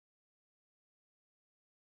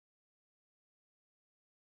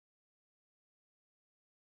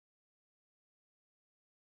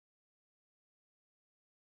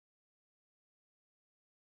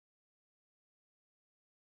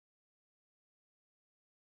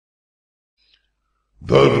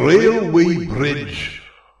The railway bridge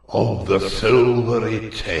of the Silvery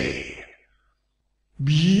Tay.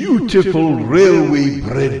 Beautiful railway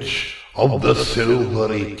bridge of the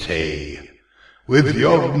Silvery Tay, with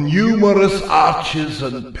your numerous arches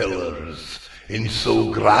and pillars in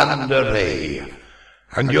so grand array,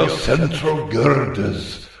 and your central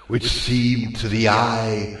girders which seem to the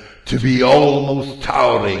eye to be almost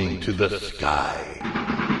towering to the sky.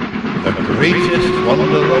 The greatest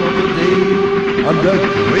wonder of the day, and a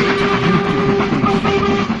great beautification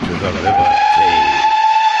to the river Tay.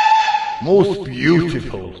 Most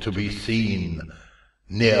beautiful to be seen,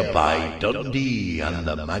 nearby Dundee and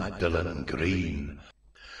the Magdalen Green.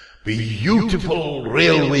 Beautiful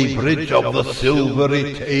railway bridge of the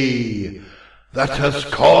Silvery Tay, that has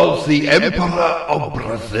caused the Emperor of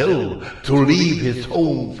Brazil to leave his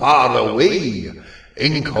home far away,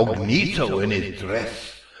 incognito in his dress,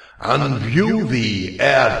 and view thee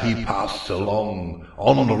ere he passed along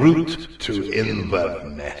en route to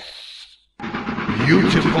Inverness.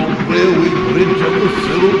 Beautiful railway bridge of the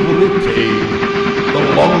Silvery Tay, the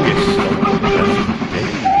longest of the present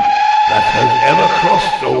day, that has ever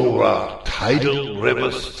crossed over tidal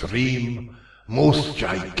river stream, most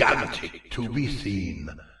gigantic to be seen,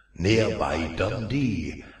 nearby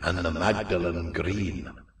Dundee and the Magdalen Green.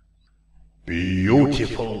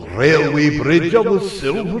 Beautiful railway bridge of the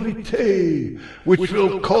Silvery Tay, which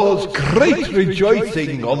will cause great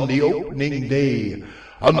rejoicing on the opening day,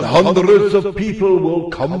 and hundreds of people will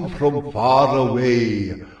come from far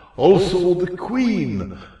away. Also the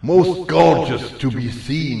Queen, most gorgeous to be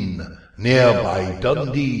seen, nearby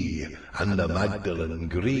Dundee and the Magdalen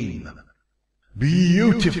Green.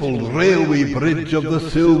 Beautiful railway bridge of the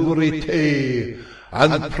Silvery Tay,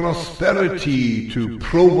 and prosperity to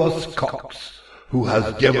Provost Cox, who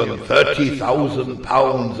has given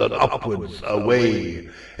 £30,000 and upwards away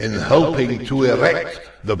in helping to erect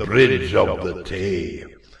the bridge of the Tay,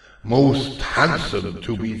 most handsome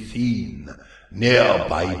to be seen,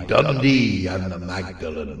 nearby Dundee and the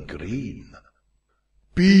Magdalen Green.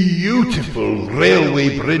 Beautiful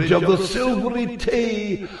railway bridge of the Silvery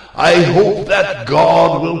Tay, I hope that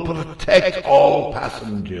God will protect all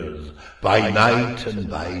passengers by night and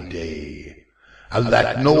by day, and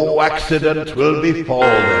that no accident will befall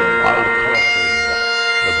them while crossing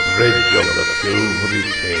the bridge of the Silvery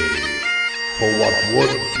Tay, for what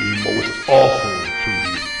would be most awful to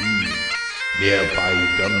be seen nearby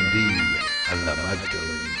Dundee and the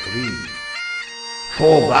Magdalen Green.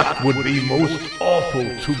 For that would be most awful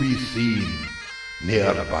to be seen,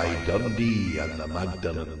 nearby Dundee and the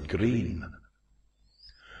Magdalen Green.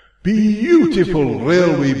 Beautiful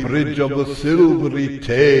railway bridge of the Silvery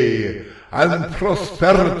Tay, and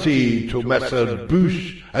prosperity to Messrs.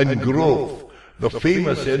 Bush and Growth, the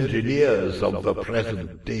famous engineers of the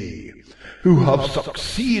present day, who have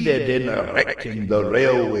succeeded in erecting the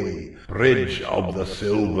railway bridge of the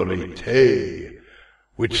Silvery Tay,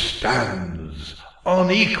 which stands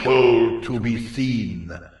unequal to be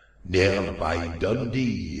seen, nearby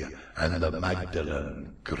Dundee and the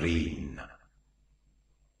Magdalen Green.